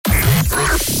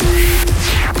The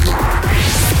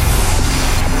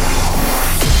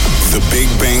Big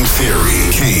Bang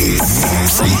Theory came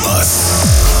from us.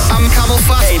 I'm Camel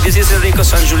Fat. Hey, this is Enrico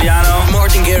San Giuliano.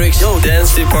 Martin Garrix. Yo,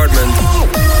 Dance Department.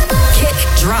 Kick,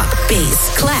 drop, bass,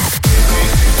 clap.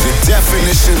 The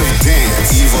definition of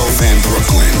dance. Evo Van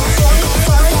Brooklyn.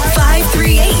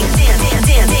 538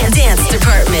 Dance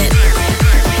Department.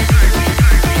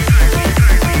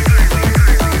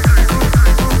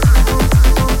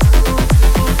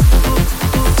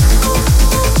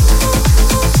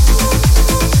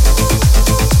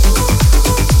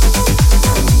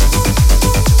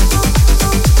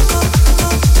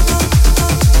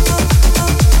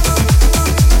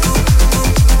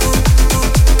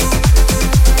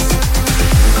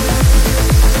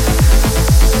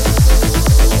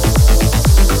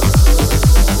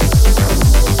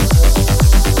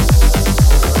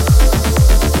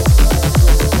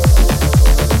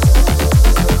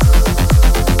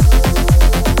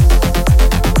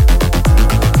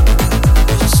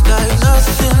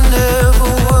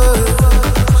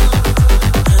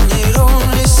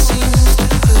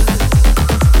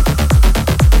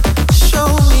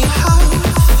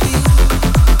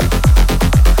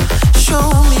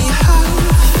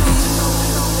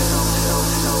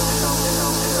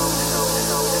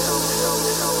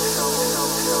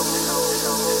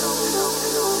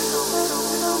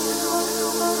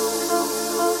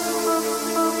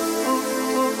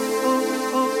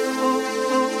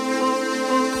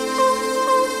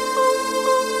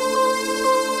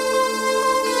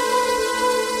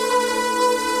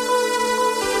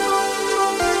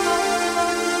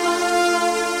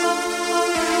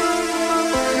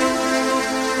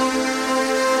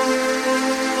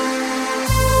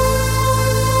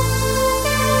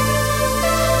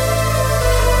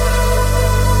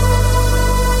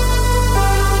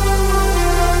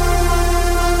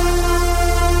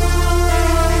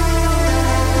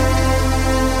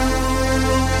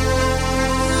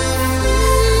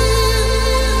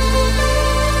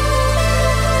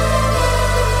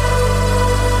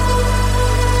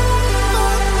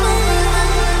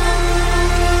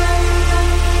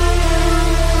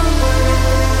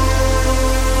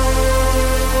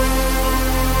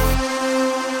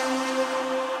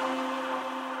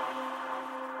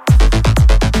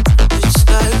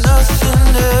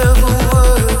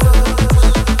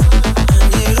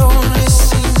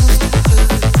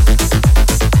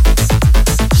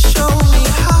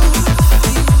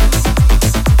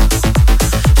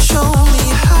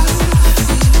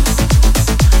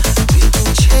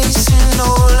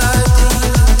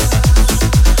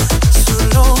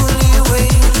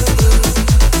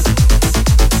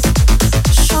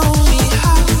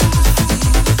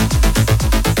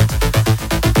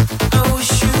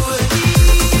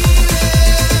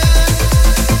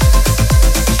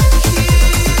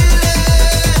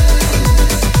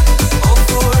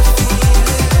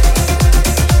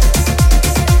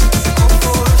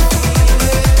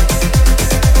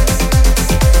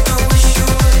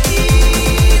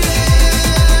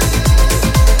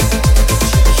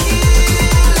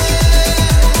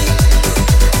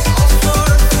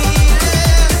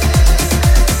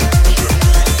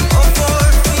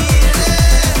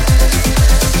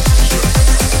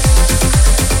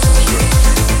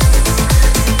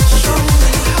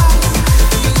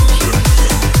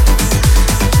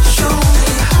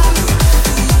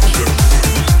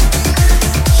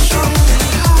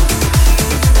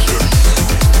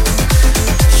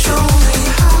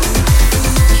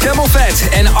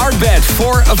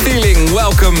 For a feeling,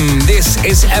 welcome. This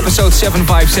is episode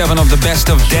 757 of the Best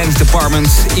of Dance Department.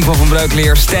 Ivo van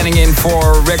Breukelen standing in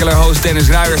for regular host Dennis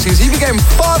Ruyer since he became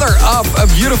father of a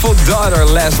beautiful daughter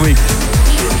last week.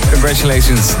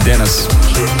 Congratulations, Dennis.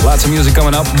 Lots of music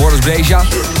coming up. Borders Beja,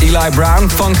 Eli Brown,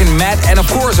 Funk and Matt, and of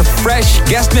course a fresh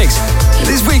guest mix.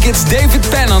 This week it's David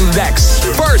Penn on the decks.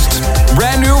 First,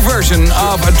 brand new version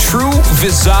of a true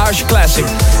Visage classic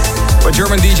by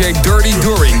German DJ Dirty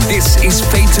During. This is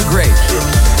Fade to Grey.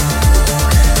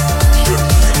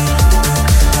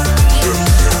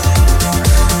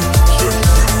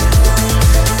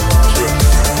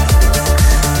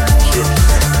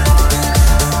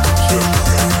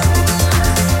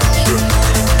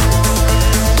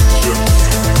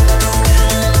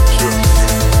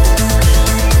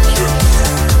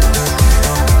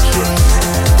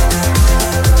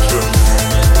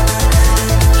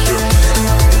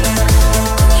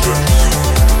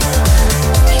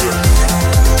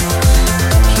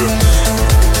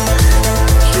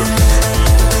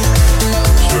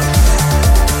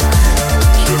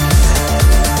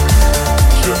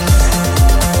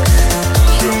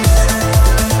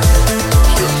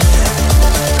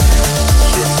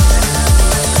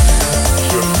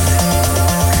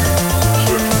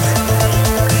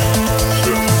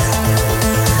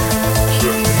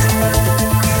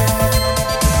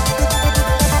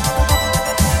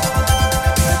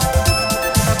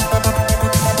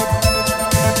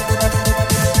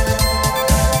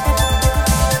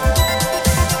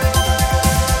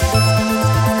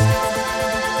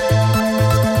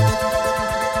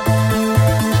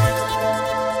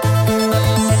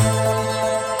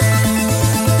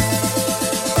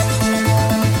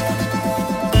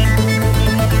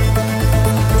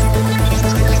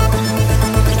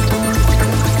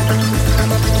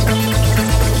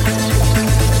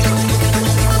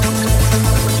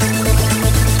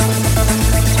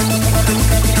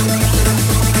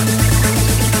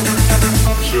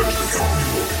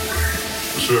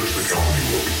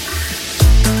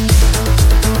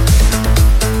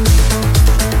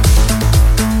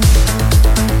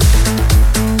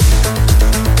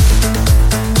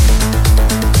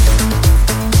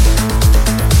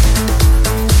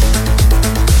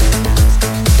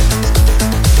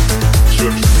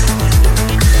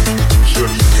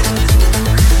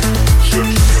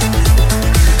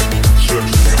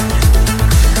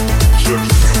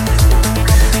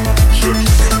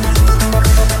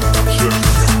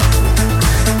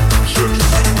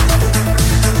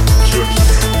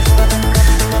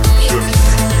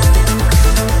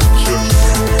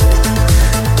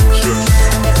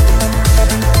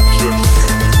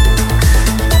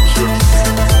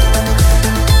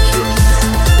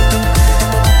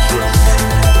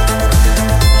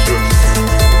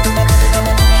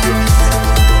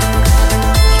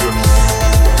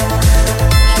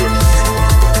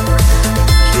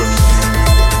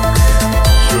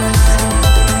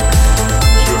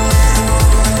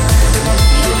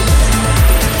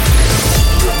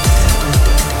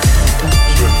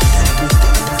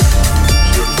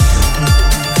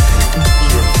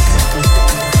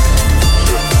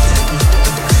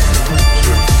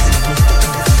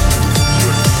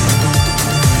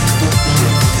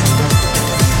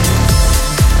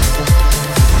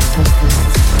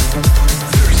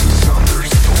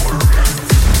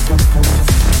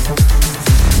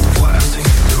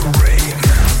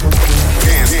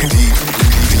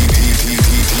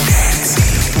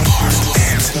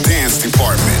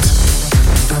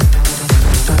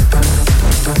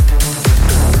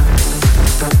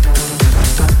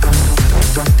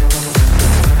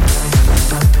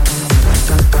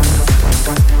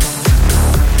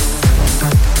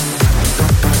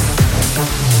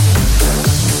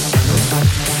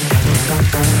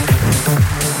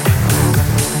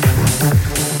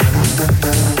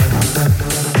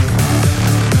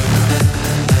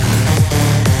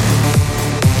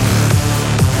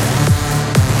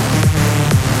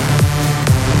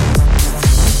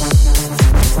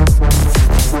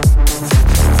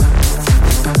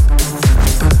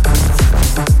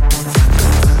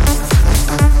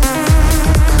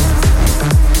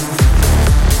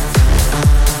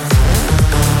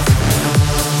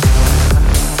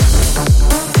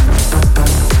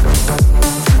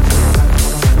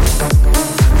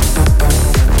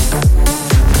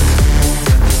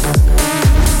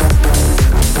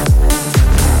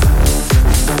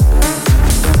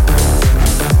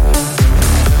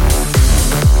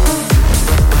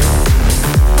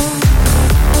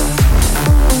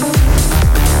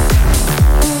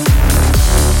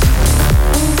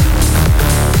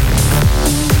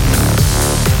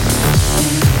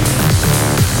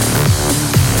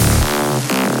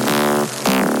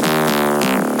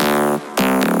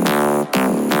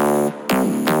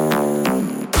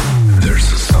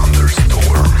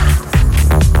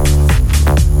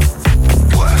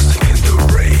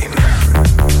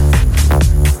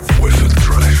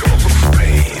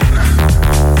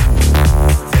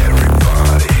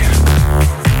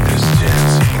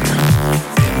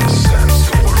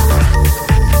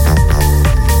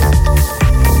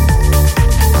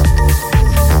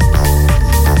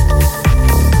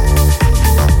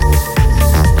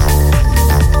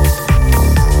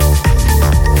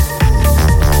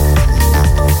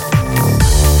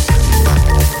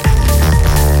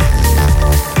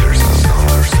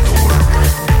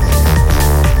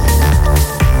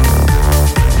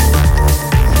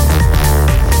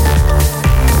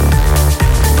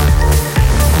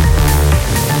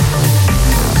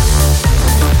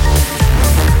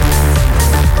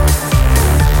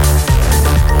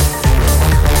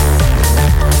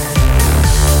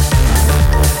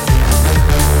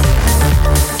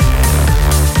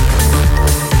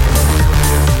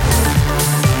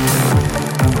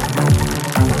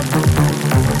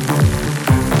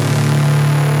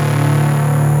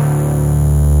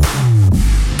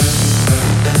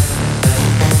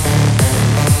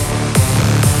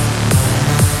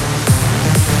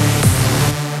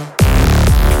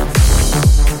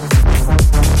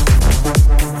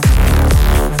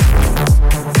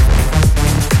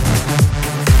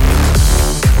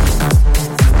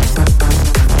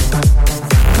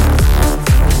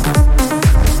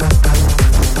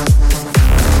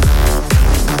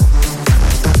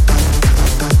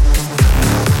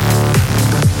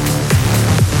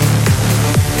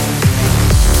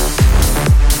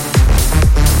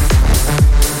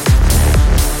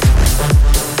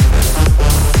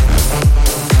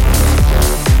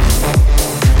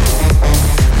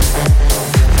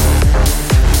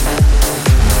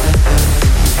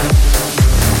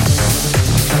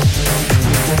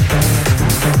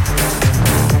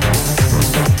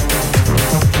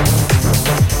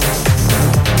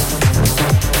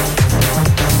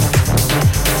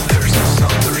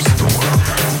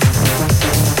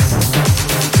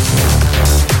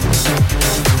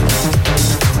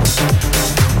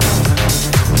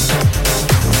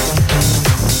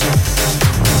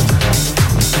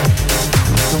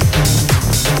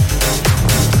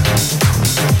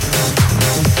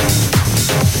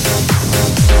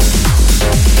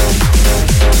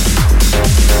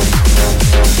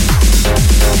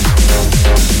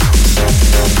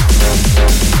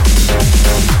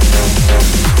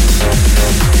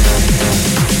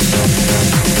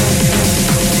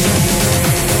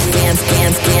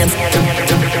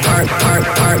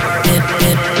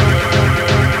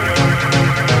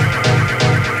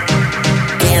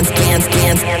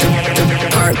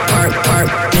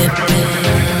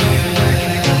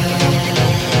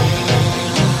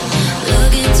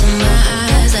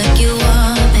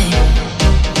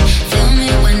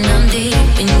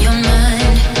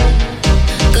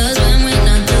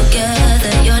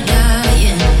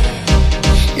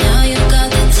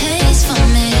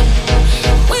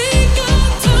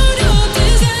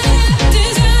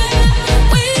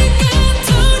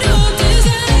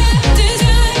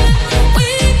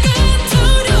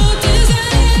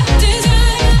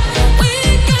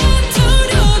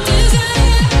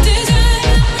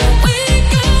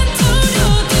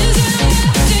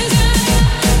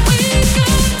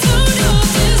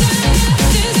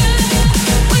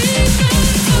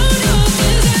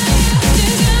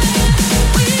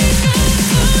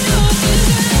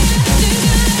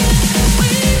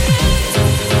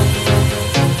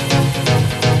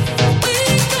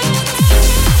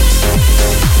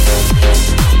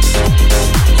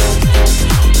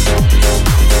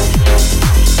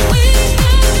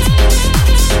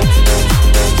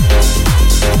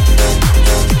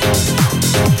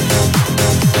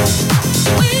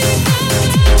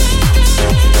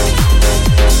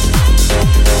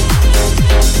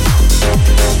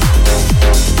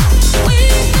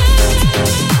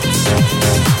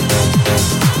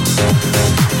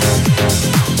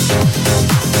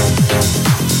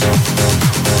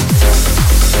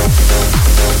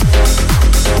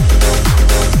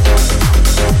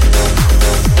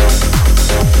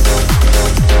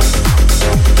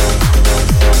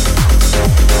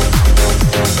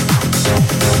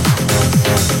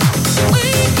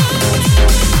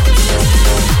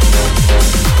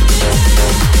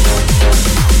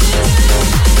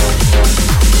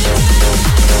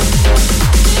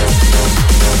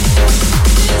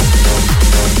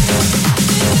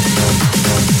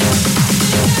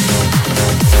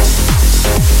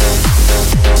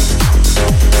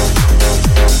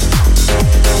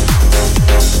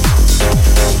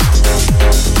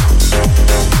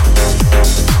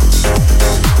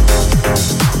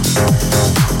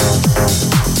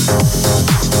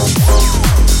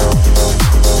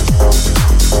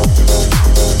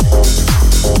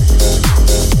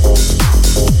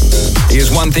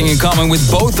 one thing in common with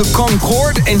both the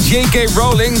Concorde and J.K.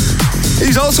 Rowling.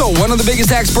 He's also one of the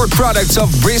biggest export products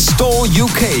of Bristol,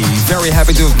 UK. Very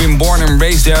happy to have been born and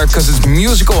raised there because his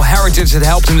musical heritage had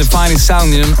helped him define his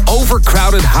sound in an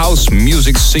overcrowded house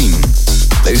music scene.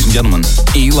 Ladies and gentlemen,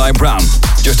 Eli Brown.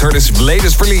 Just heard his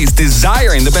latest release,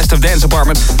 Desire, in the Best of Dance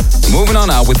department. Moving on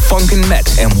now with Funkin' Met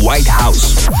and White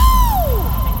House.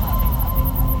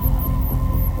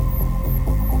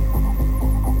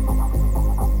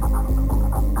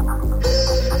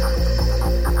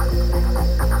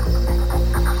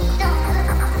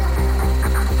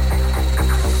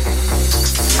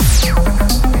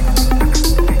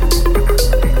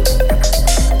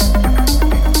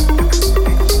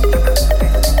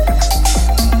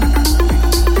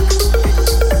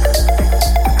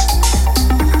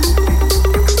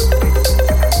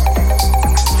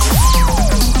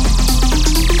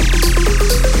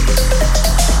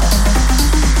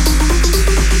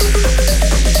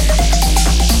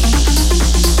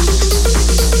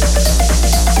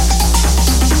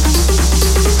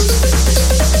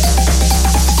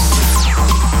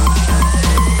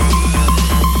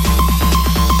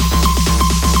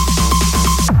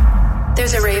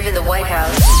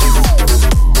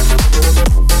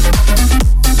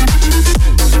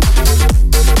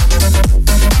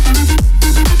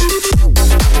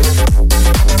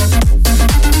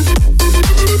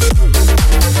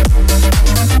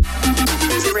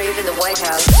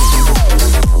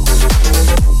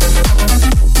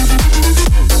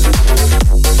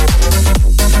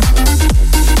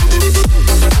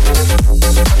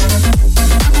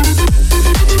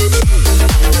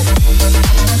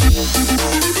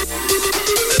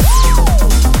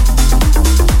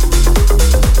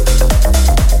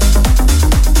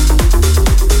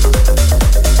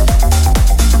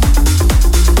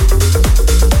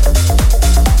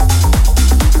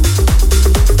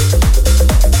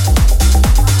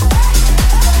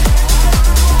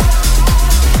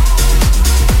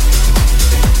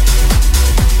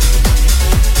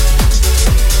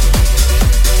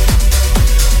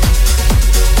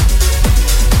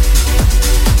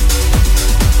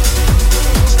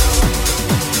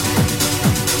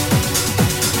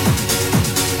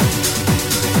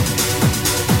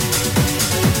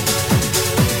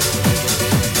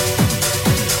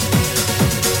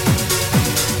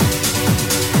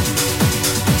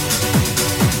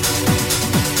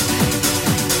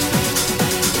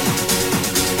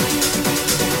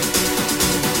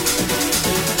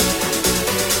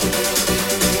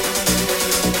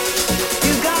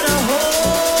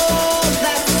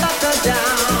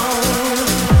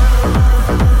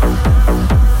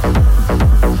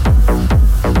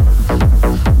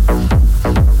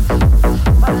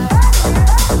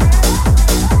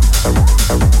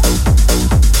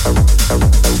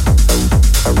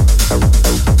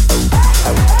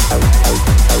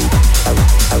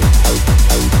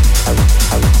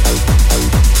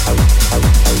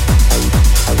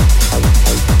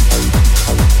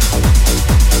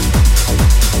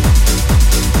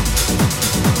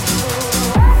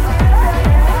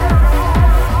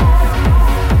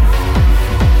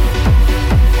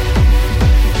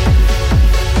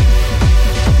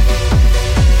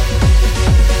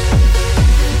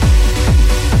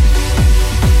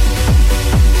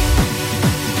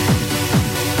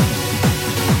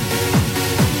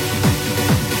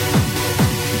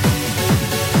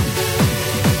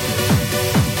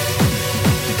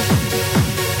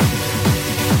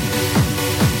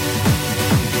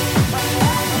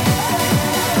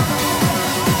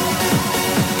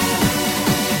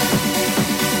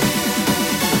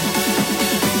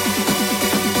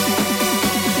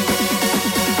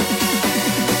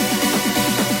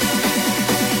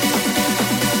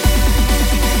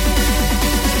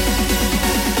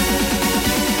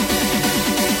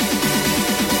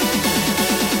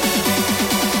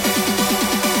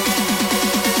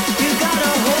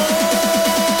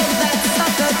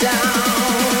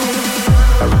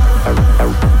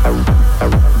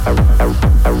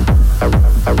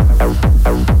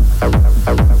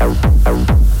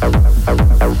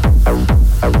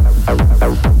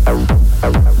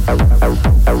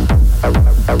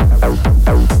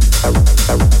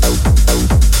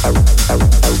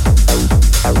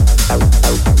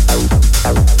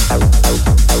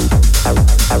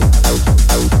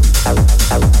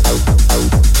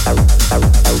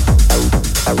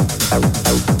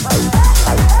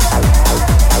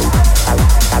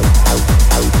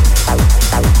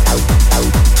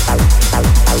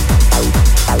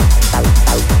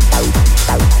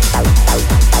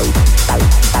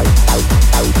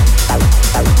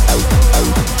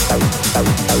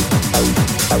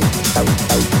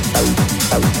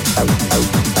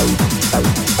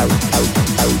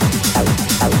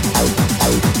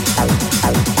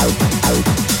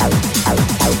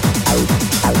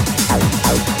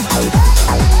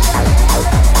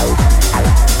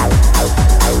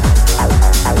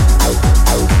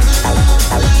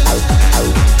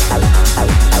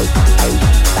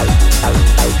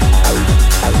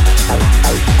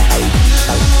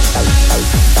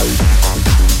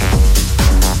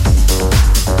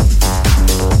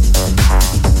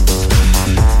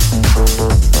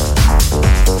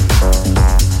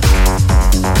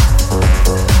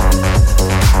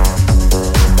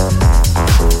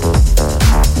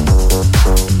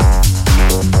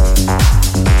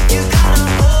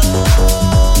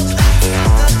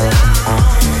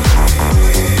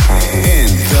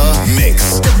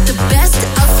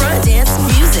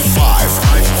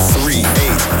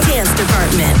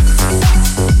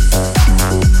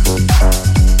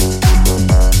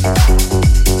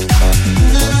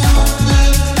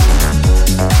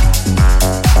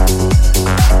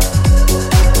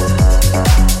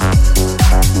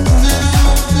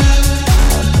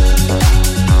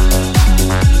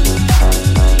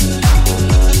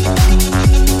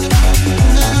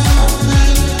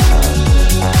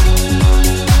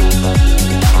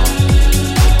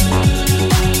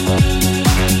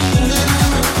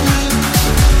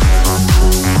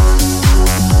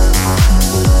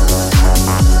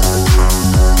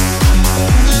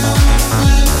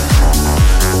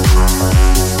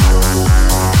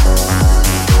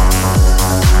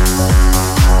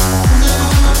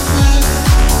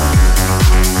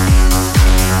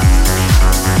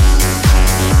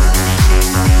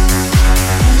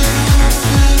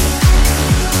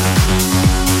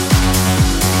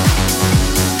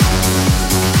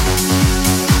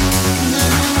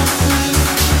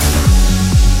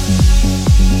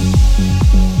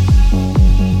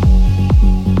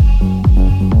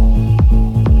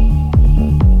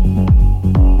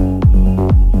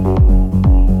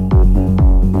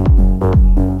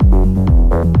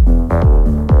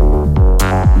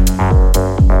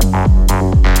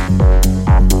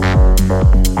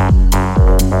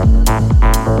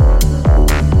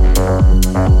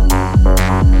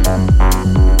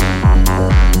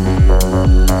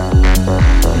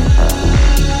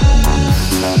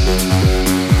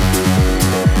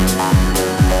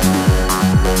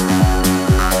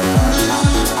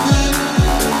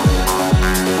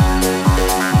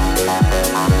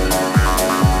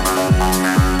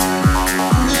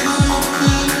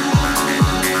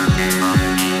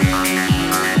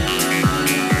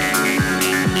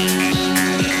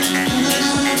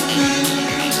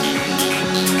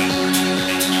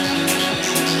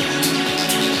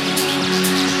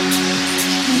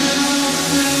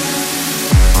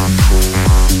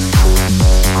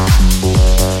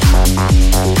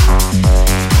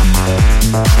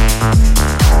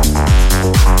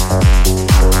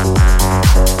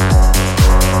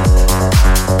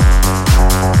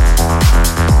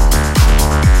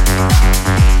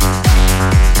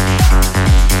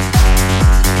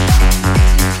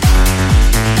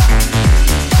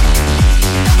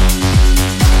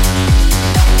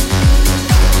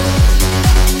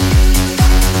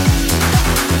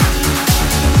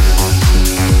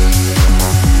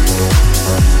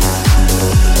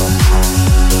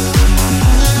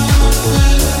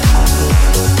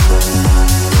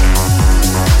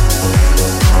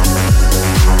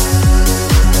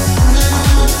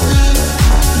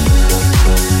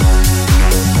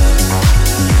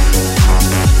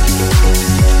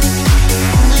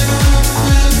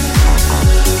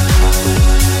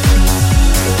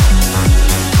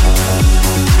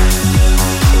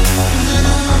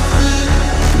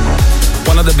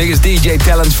 of the biggest DJ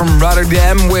talents from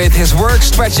Rotterdam, with his work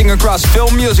stretching across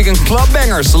film music and club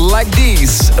bangers like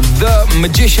these. The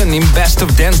Magician in Best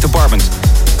of Dance Department.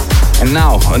 And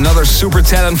now, another super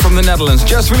talent from the Netherlands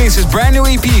just released his brand new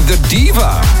EP, The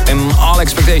Diva, and all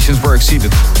expectations were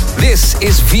exceeded. This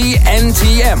is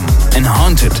VNTM and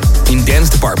Haunted in Dance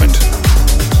Department.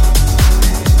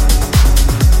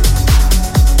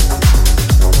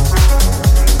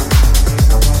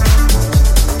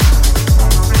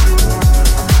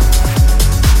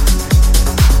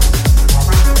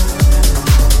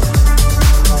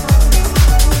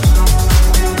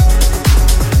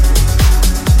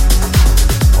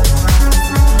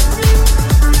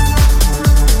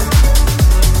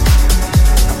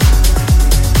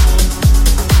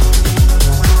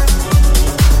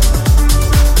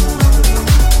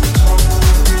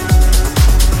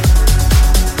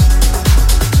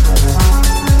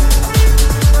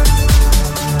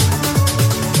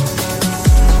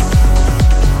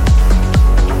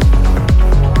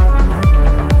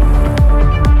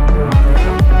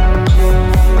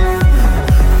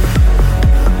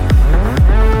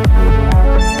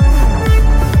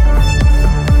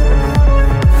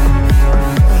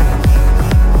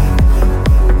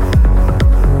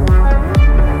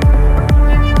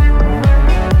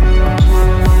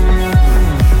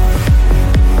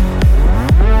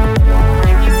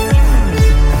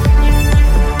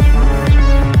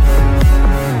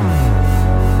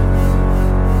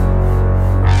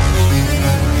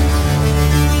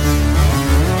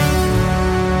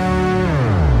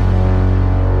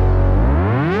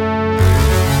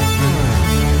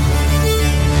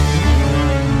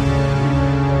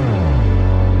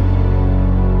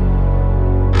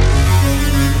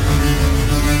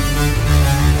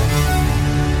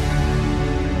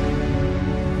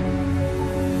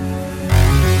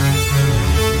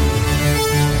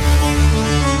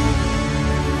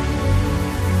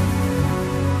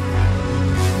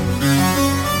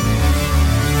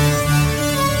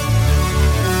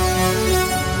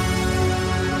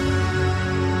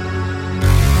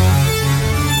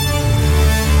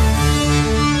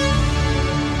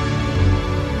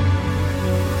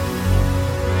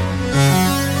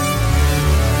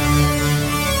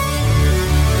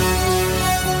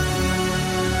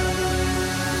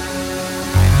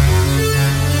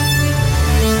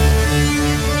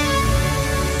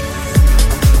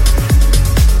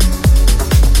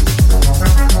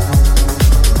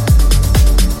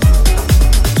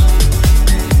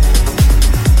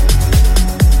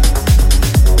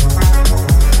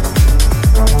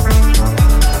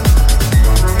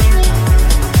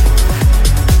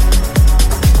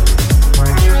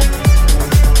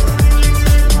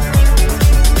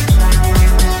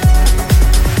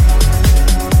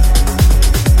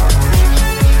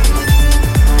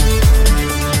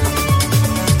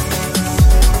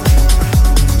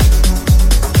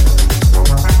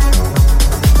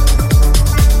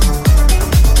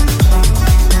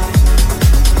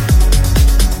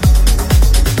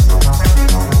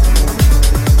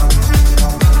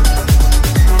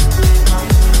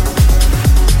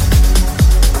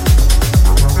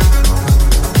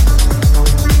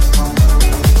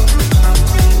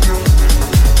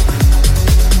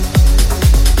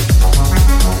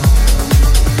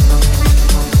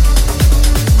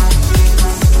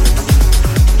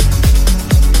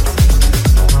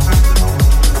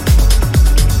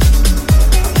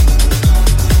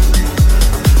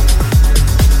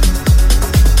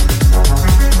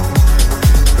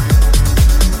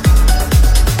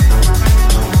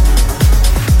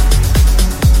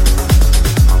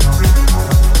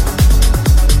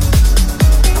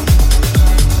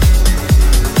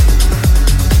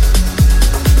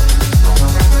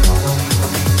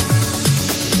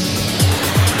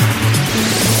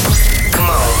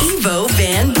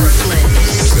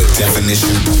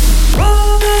 definition.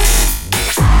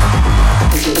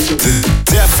 The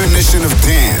definition of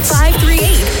dance.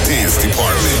 538. Dance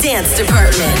Department. Dance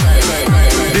Department.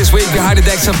 This week behind the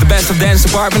decks of the Best of Dance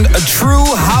Department, a true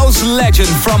house legend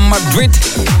from Madrid,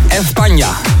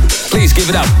 España. Please give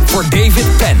it up for David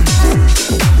Penn.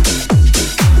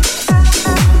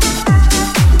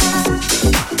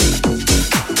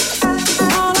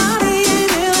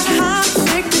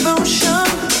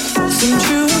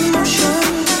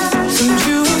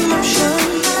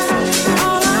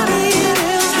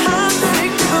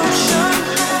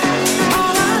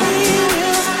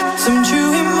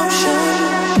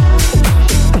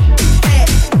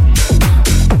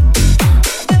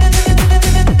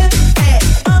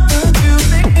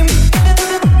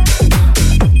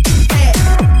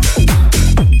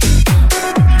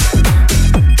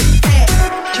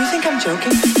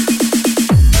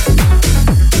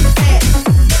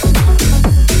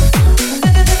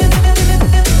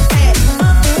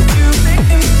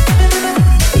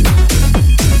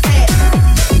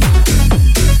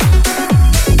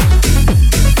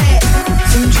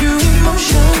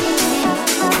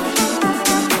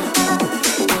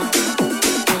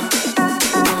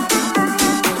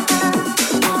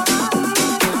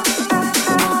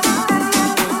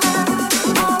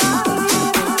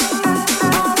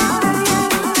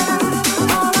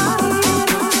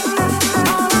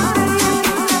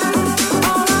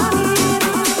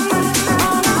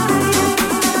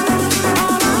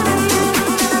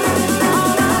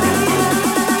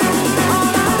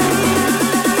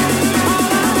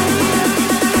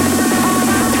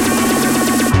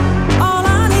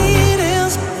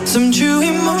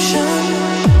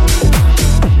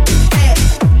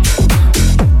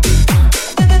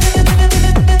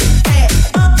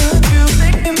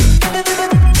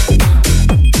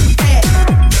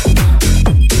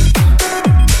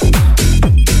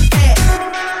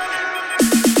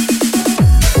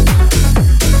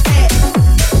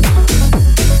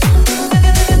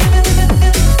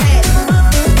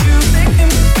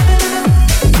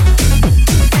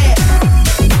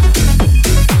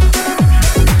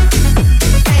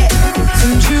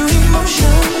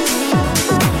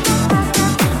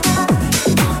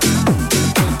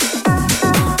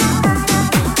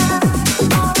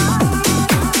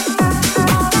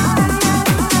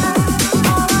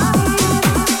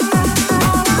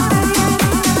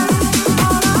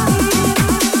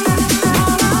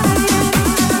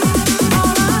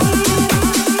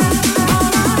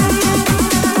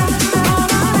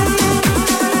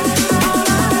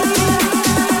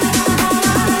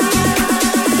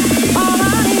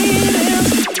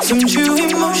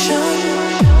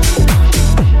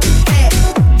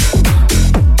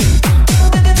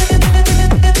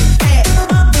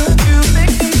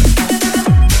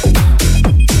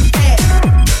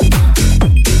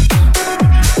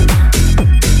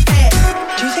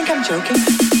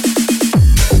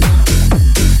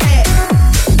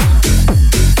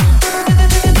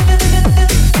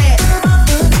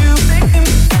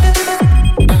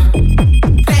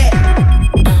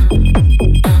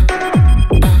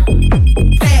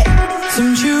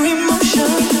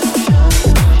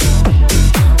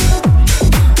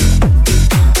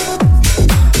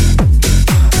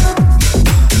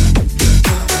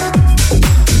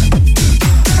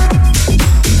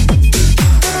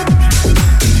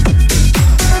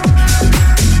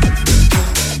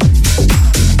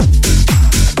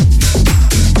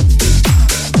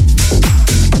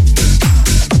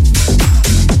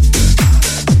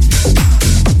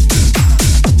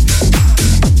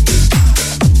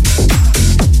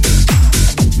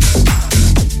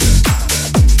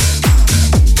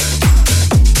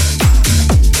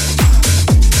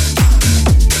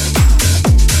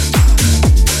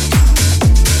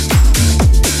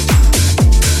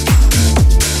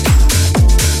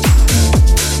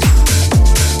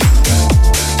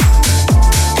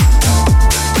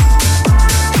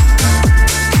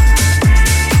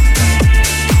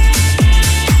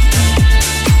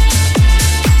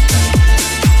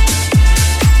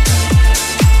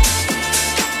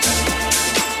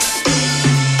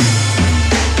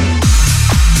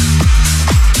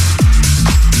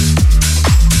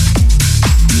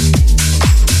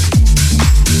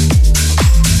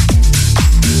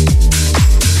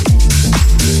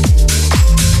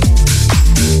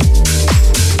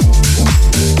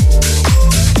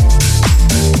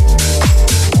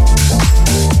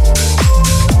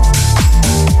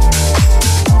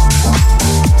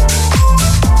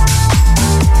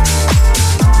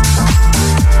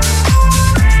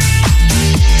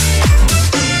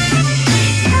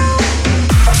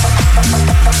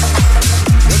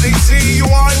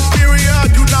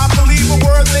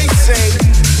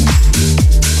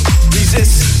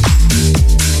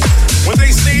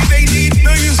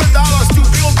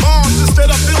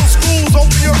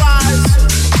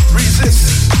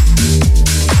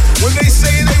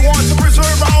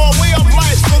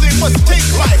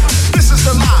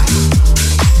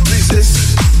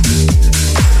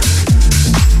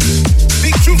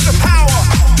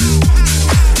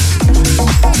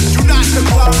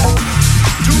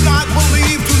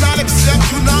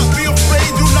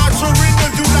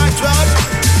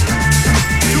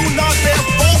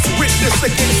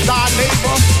 against our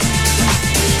neighbor.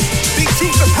 Speak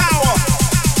truth to power.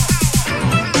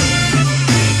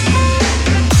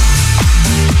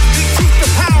 Speak truth to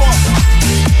power.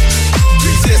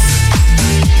 Resist.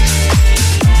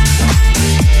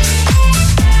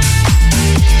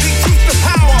 Speak truth to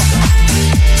power.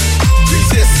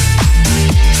 Resist.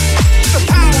 The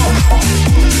power.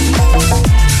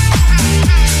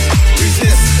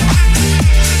 Resist.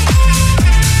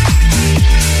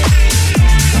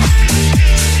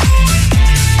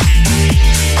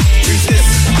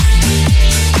 Resist.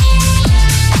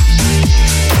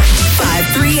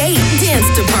 538 Dance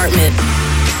Department.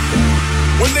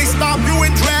 When they stop you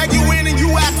and drag you in and you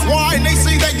ask why, and they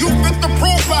say that you fit the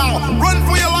profile, run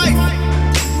for your life.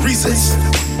 Resist.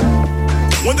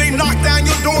 When they knock down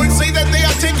your door and say that they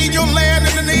are taking your land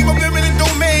in the name of eminent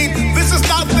domain, this is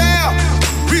not fair.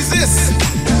 Resist.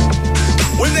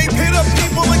 When they pit up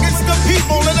people against the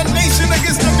people and a nation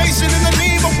against a nation in the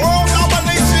name of world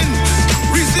domination,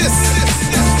 resist.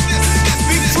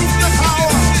 Speak truth to power.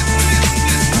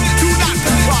 Do not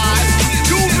comply.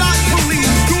 Do not believe.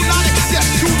 Do not accept.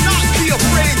 Do not be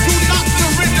afraid. Do not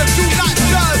surrender. Do not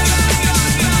judge.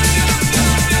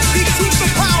 Speak truth to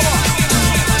power.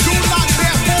 Do not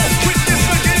bear false witness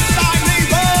against thy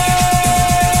neighbor.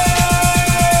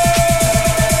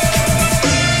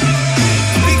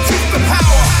 Speak truth to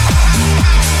power.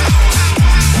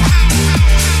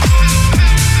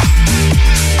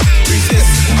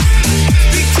 Resist.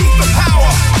 Speak truth to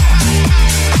power.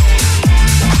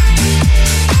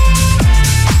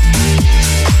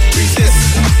 Resist.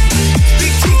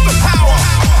 Speak truth to power.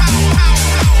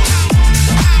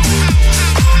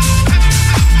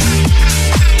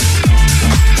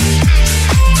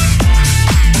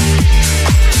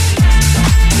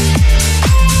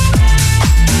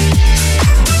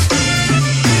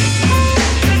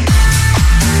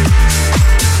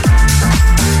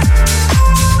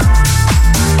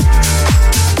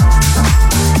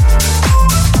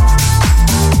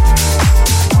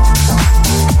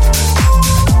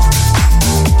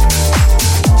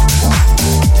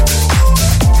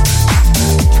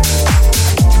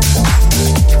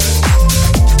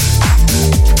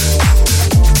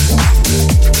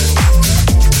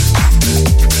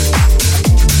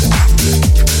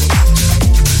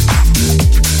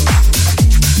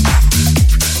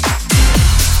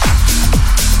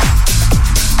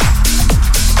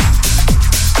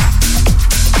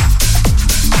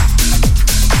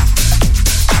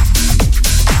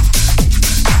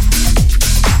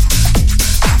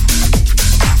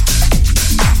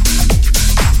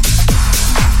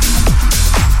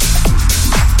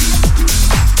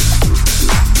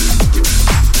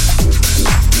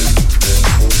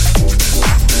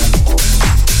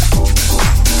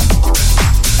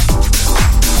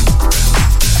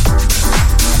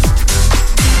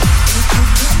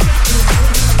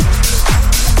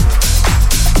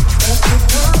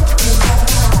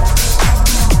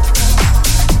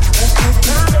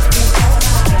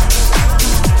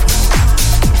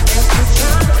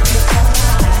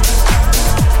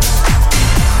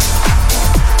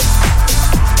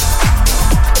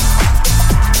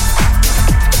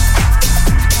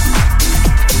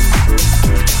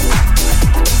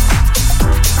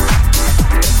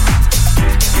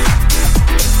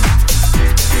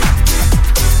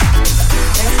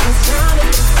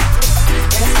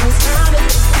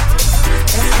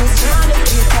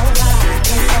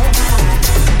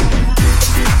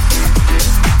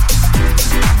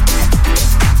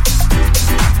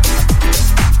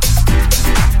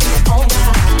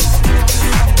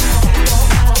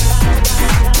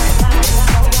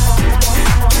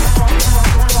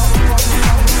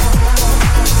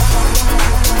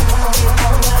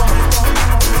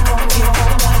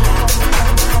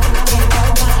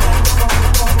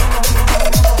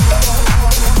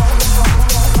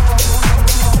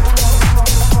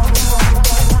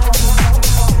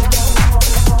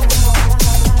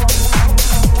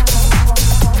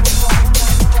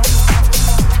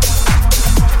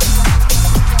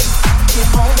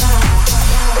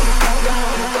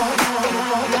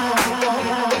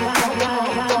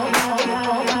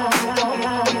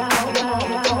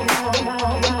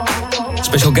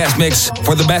 Special guest mix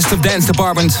for the best of Dance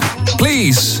Department.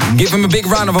 Please give him a big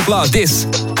round of applause. This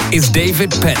is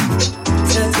David Penn.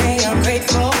 Today I'm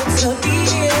grateful to be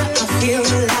here. I feel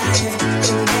alive,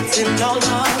 connecting all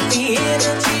of the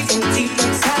energy from deep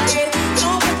inside.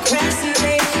 Don't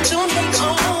procrastinate, don't hate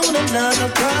on another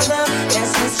brother.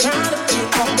 That's just trying to be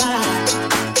alright.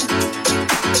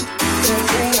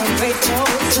 Today I'm grateful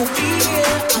to be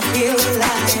here. I feel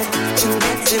alive,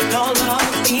 connecting all of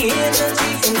the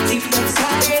energy from deep inside.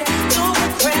 Don't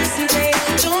procrastinate,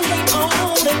 don't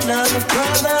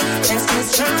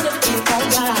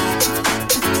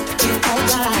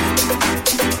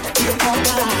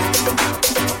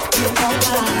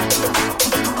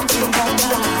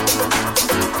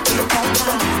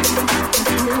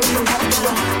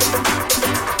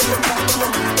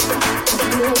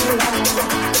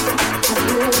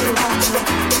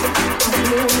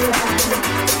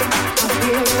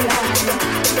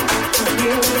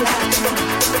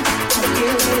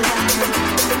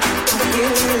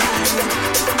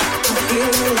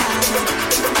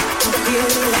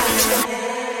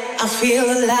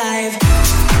feel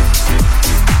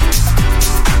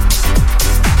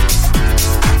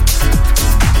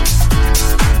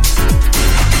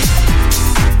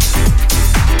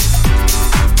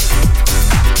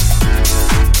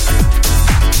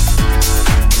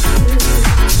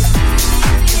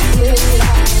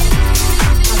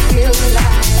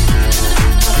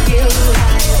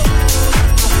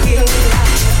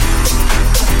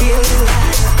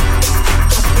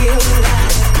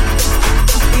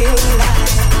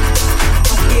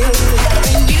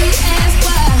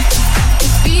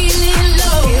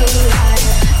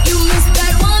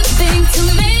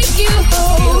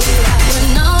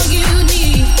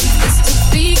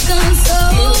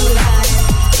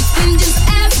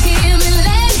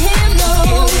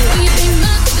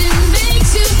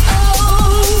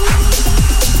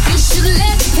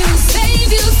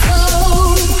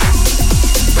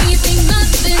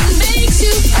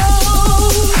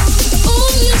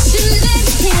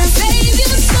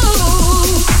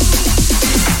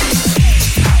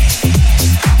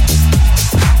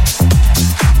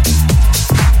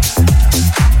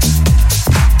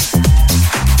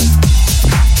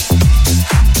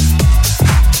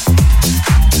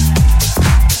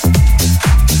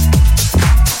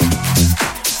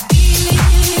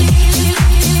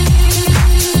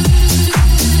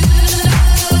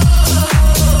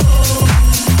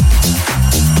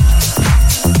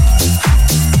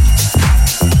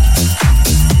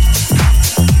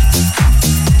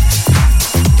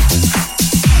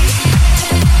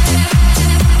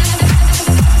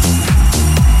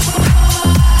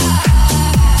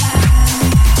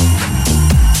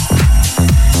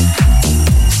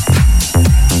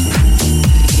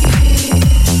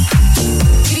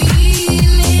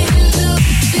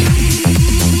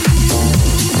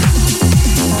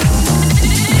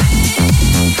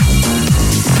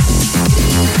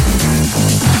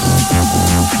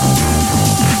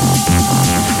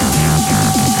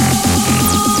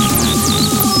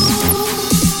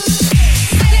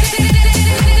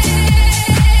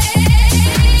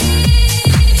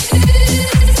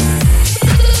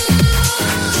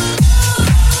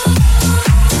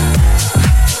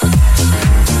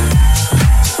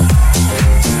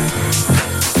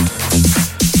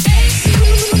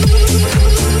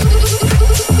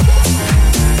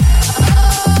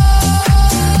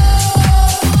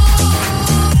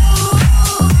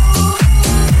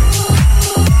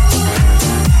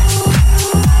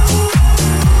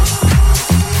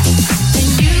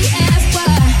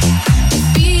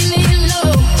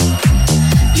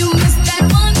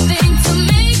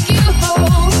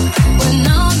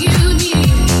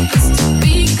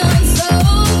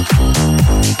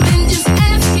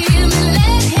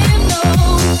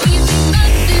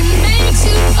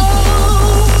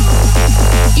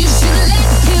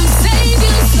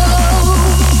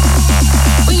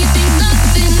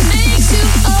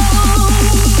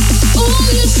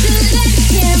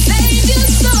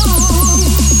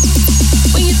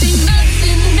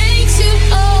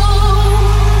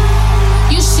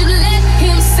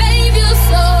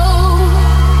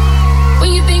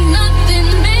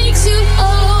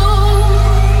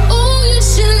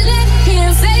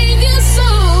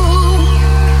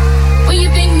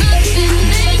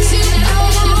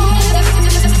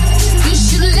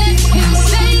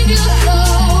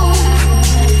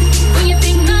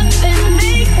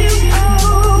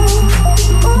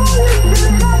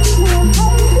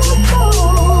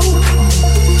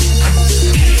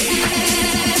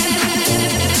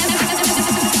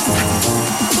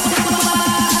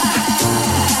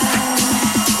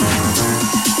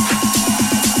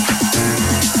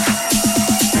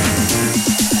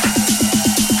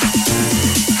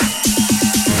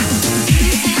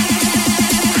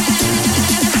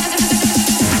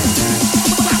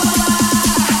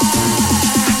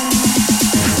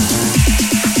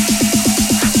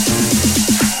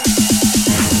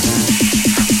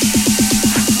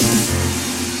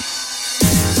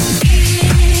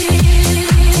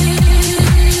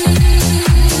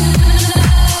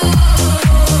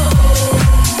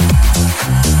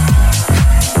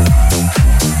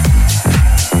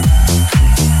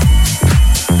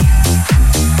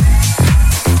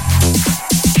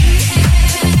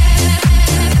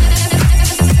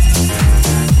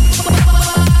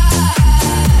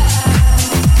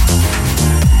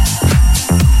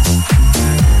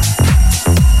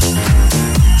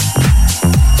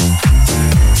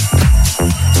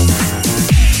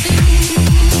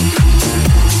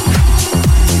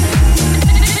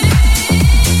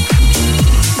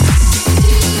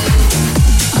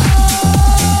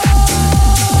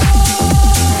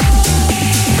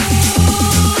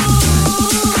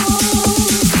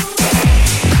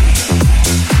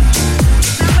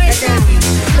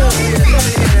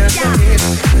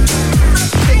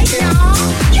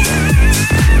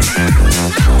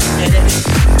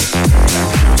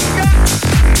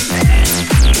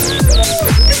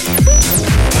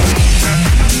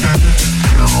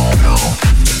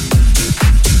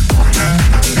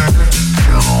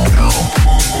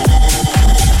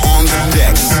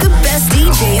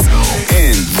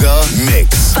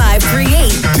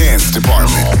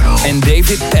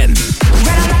dit Penn.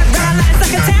 Red lights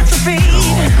like a catastrophe.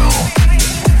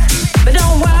 But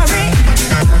don't worry,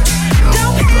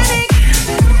 don't panic.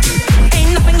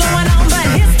 Ain't nothing going on but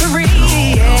history.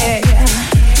 Yeah,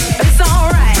 it's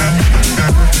alright.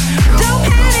 Don't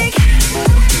panic.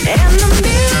 And the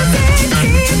music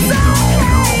keeps on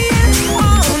playing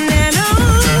on and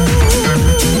on.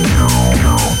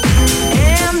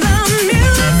 And the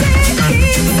music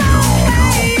keeps on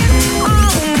playing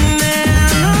on and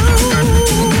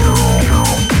on.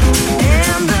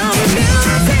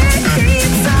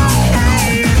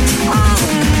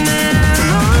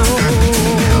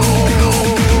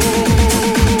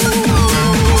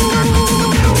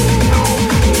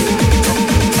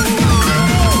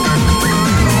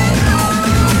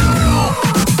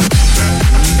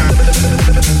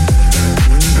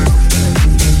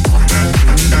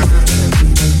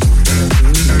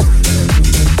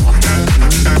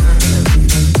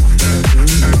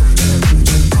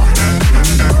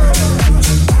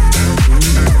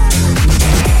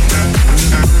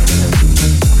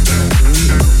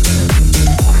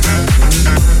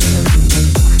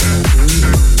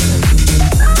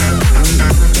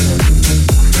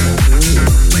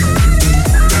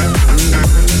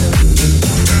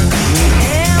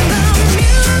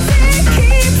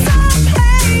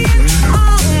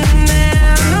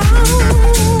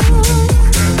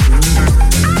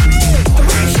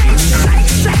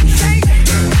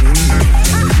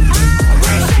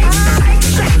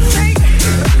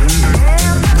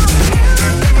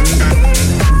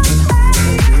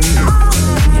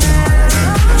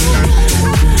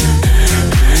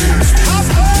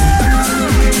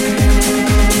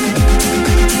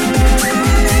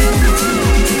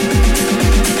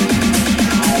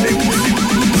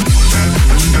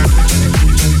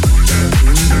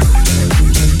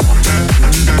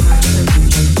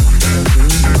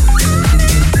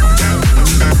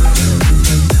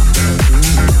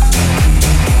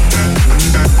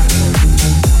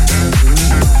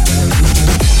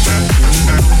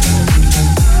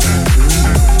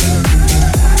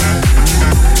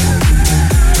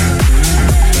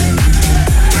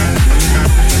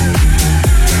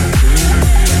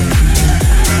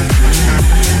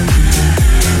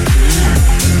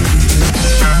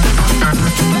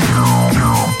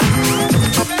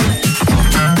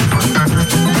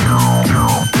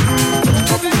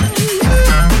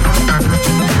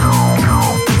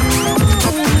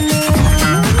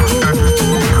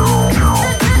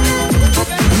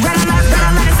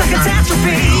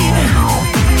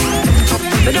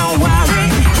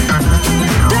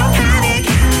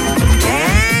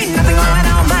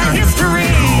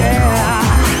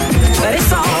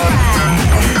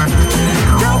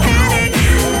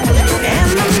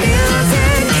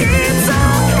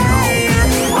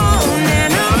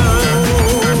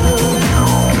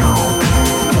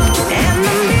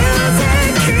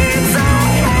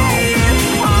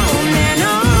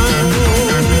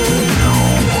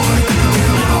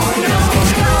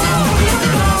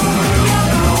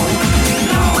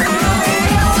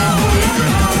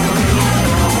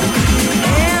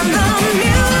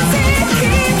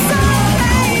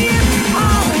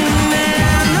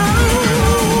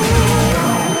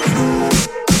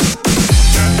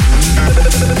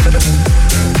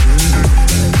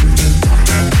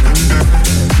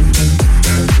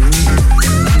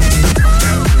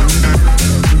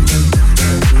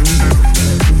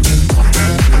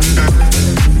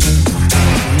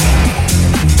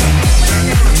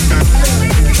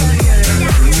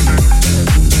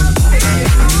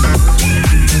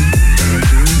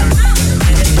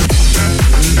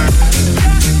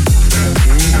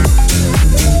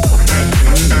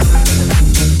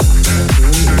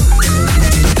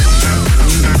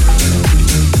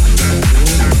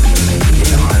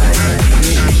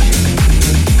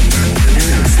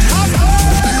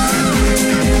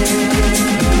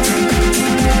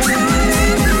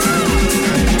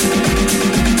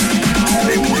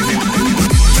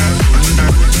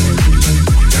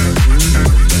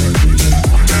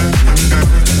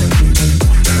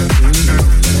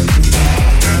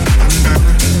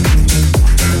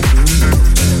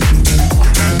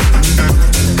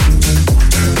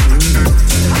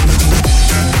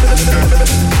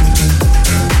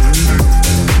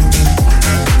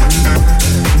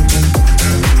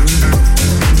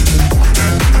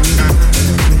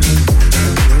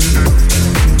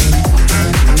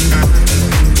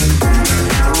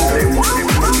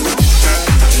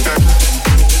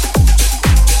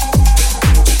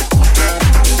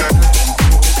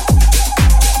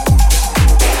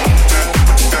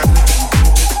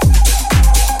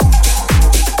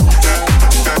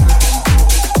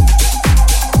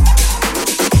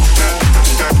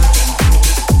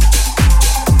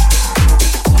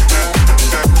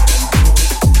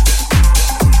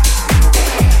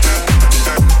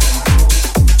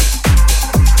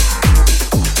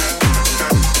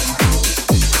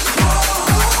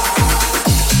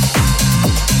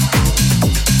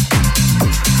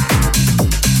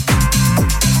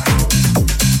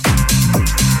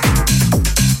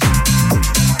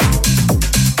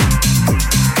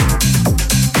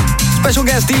 special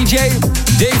guest DJ,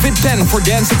 David Penn for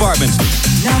Dance Department.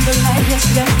 Now the light has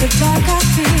left the dark I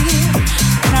feel,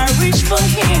 and I reach for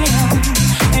him,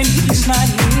 and he's not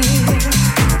here.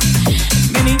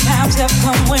 Many times have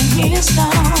come when he is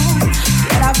gone,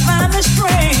 yet I find the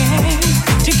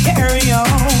strength to carry on.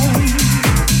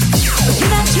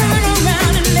 When I turn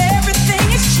around and everything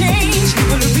has changed, he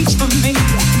will reach for me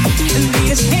and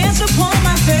lay his hands upon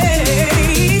my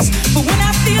face. But when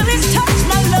I feel his touch,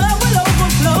 my love will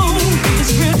overflow.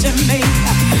 It's real to me.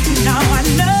 Now I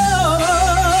know.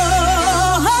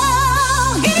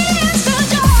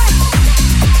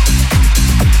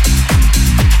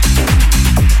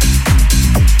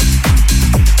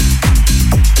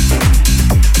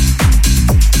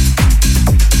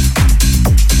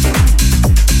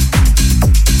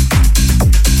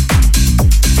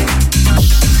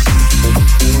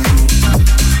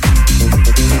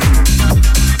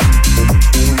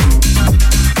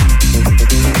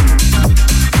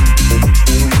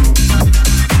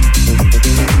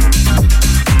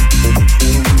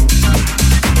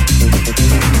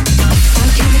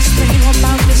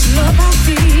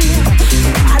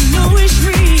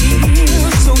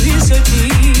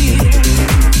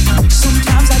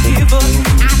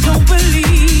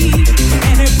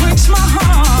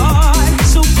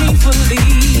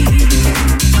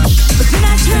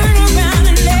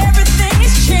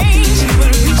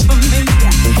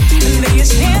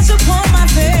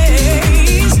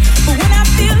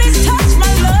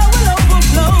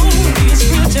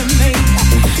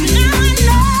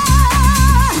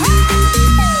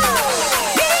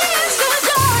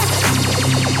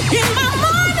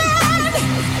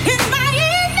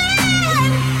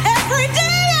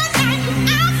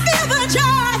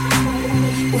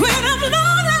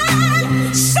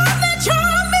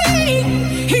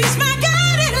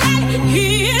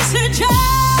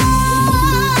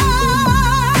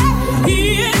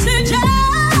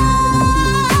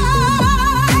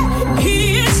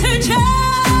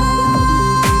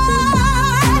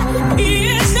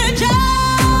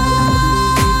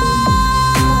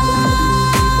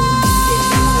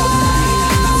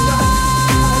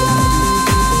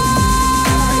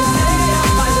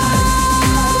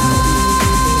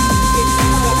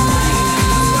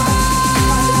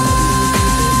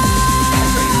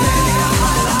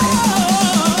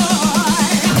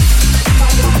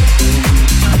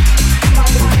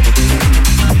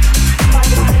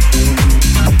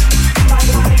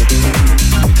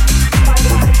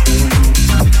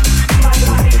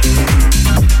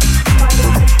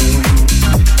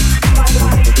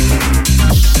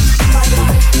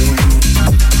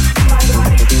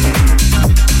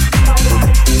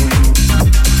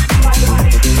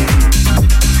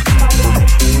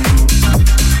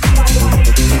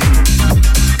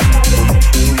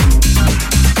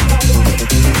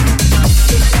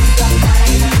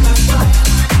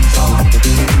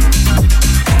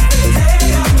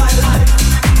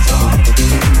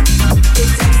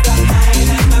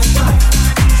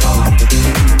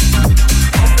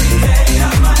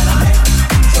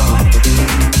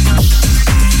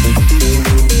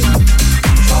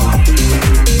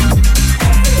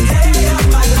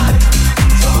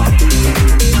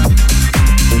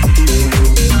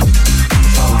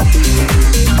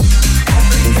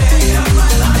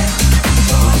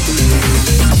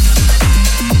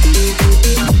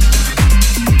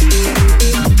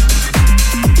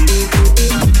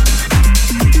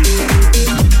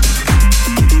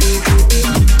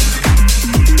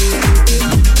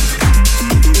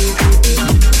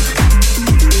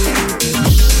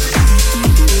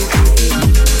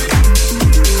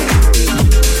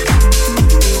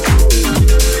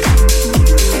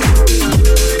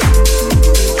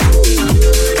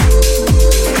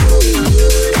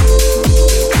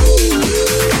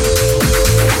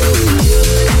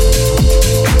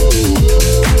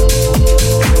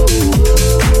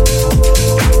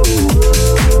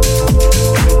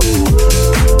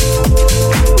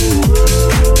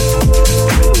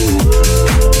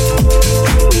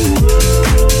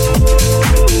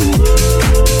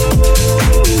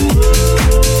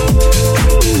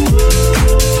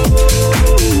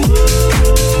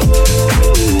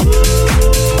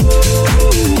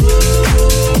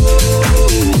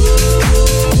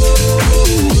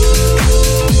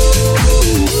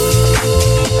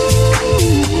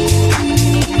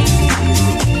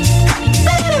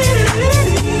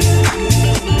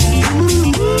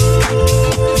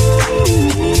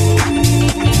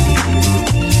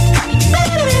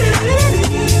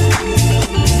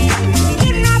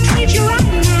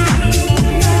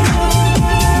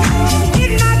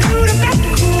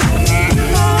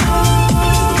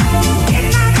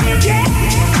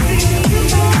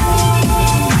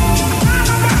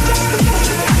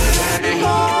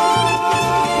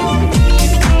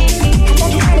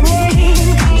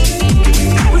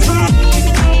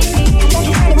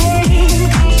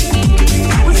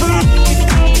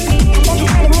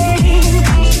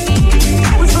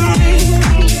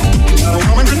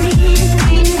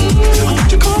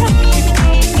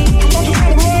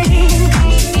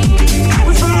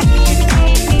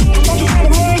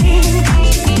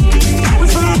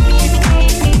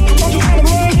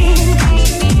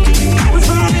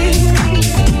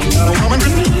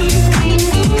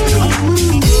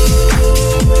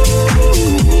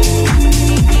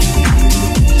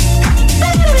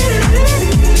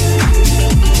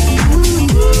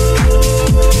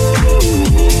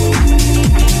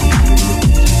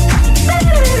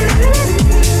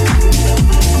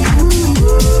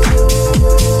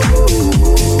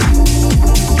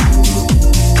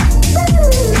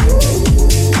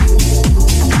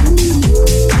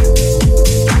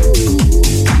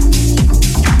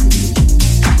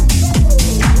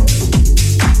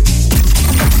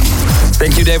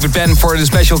 David Penn for the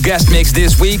special guest mix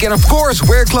this week. And of course,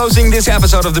 we're closing this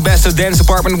episode of the Best of Dance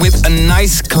Department with a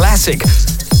nice classic.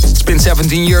 It's been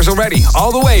 17 years already.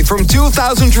 All the way from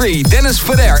 2003, Dennis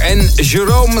Ferrer and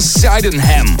Jerome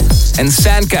Sydenham and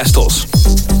Sandcastles.